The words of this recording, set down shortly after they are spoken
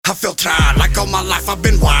I feel tired, like all my life I've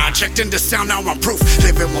been wired. Checked into sound, now I'm proof.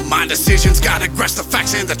 Living with my decisions, gotta grasp the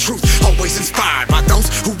facts and the truth. Always inspired by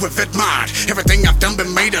those who have admired. Everything I've done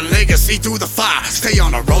been made a legacy through the fire. Stay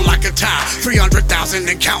on a roll like a tire. 300,000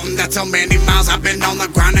 and counting, that's how many miles I've been on the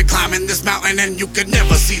grind and climbing this mountain. And you could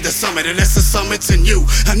never see the summit unless the summit's in you.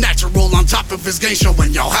 A natural on top of his game,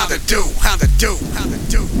 showing y'all how to do, how to do, how to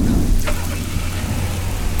do.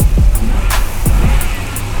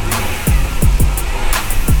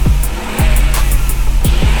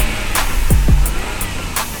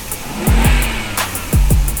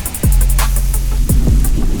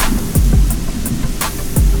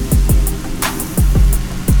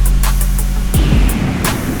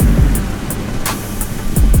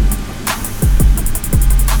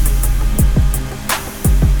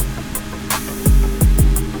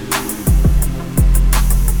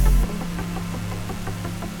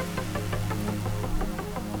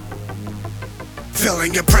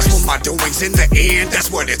 Feeling impressed with my doings in the end,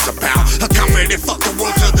 that's what it's about. A confident fuck the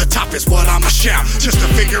world to the top is what I'ma shout. Just a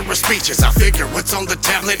figure of speech as I figure what's on the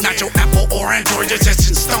tablet. Not your Apple or Android, it's just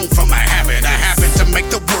in stone from a habit. A habit to make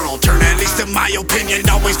the world turn, at least in my opinion.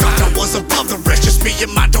 Always thought I was above the rest, just me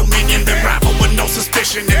and my dominion. Been rival with no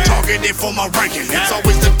suspicion and targeted for my ranking. It's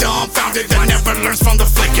always the dumbfounded that never learns from the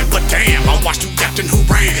flicking. But damn, I watched you captain who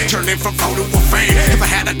ran, turning from foe to a fan. If I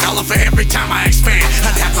had $1 for every time I expand,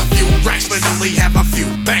 I'd have a few racks, but only have a few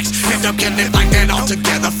backs. End up getting it like that all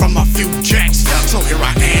together from a few jacks. So here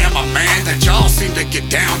I am, a man that y'all seem to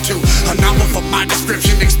get down to. A novel for my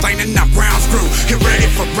description, explaining how grounds grew. Get ready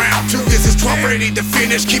for round 2, this is 12 ready to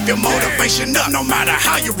finish. Keep your motivation up no matter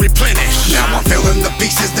how you replenish. Now I'm feeling the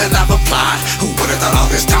pieces that I've applied. Who would've thought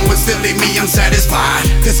all this time would still leave me unsatisfied?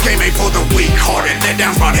 This game ain't for the weak-hearted, let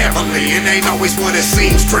down brought heavily. It ain't always what it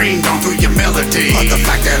seems, dreamed on through your melody. But the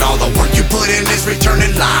fact that all the work you put in is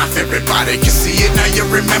returning life, everybody can see it, now you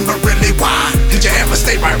remember really why. Did you ever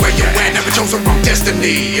stay right where you at? Never chose the wrong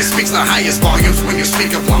destiny. It speaks the highest volumes when you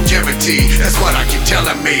speak of longevity. That's what I keep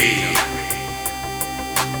telling me.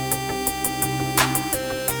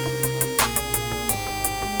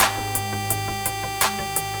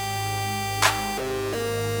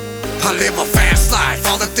 I live a fast life,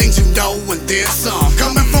 all the things you know and then some.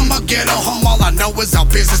 Coming from a ghetto home, all I know is how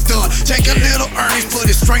business done. Take a little earnings,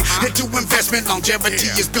 put it straight into investment.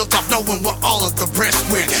 Longevity is built off knowing where all of the rest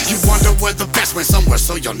went. You wonder where the best went, somewhere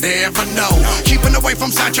so you'll never know. Keeping away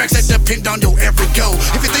from sidetracks that depend on your every go.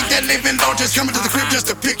 If you think that living large is coming to the crib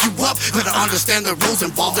just to pick you up, better understand the rules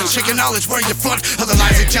involved in shaking knowledge where you're front. Other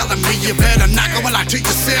lies are telling me you better not go and lie to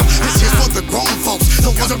yourself. This is for the grown folks,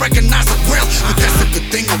 the ones that recognize it well. But that's the good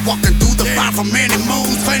thing of walking through the fire for many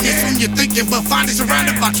moons. Plenty soon you're thinking, but finally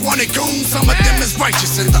surrounded by 20 goons. Some of them is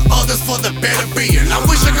righteous and the others for the better being. I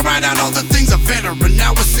wish I could write down all the things a veteran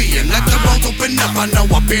now is seeing. Let the roads open up, I know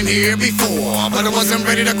I've been here before, but I wasn't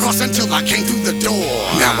ready to cross until I came through the door.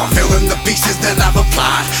 Now I'm feeling the pieces that I've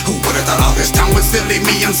applied. Who would've thought all this time would still leave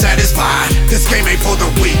me unsatisfied? This game ain't for the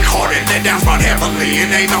weak-hearted, let down brought heavily. It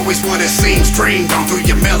ain't always what it seems, dreamed on through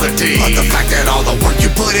your melody. But the fact that all the work you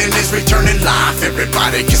put in is returning life,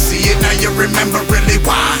 everybody can see it, now you remember really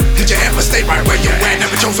why. Did you ever stay right where you at?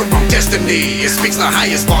 Never chose the wrong destiny. It speaks the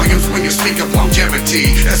highest volumes when you speak of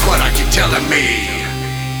longevity. That's what I keep telling me.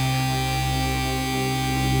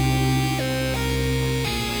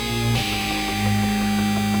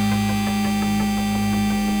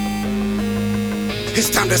 It's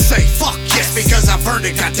time to say fuck yes, because I've earned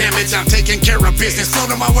it, goddammit, I'm taking care of business.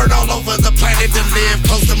 Floating my word all over the planet to live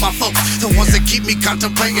close to my folks, the ones that keep me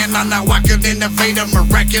contemplating on how I could innovate a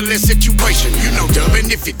miraculous situation. You know Dubb, and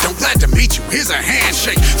if you don't, glad to meet you, here's a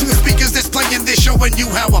handshake. Through the speakers that's playing this, showing you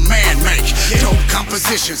how a man make dope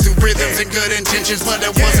compositions, through rhythms and good intentions. But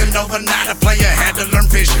it wasn't overnight, a player had to learn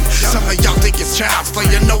vision. Some of y'all think it's child's play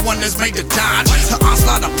and no one is made to dodge the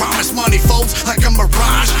onslaught of promise money folds like a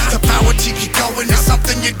mirage. The power to keep going is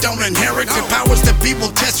something you don't inherit. The powers that be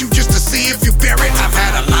will test you just to see if you bear it. I've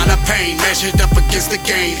had a lot of pain measured up against the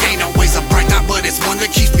gain. Ain't always a bright light, but it's one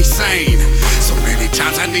that keeps me sane. So many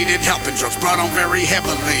times I needed help and drugs brought on very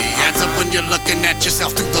heavily. Adds up when you're looking at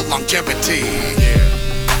yourself through the longevity.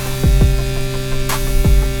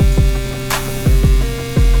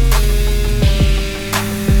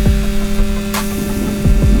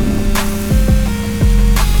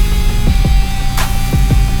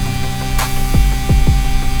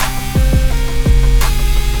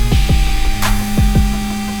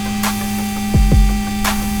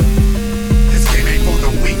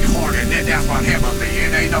 Heavily,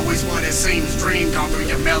 it ain't always what it seems, dreamed on through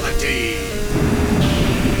your melody.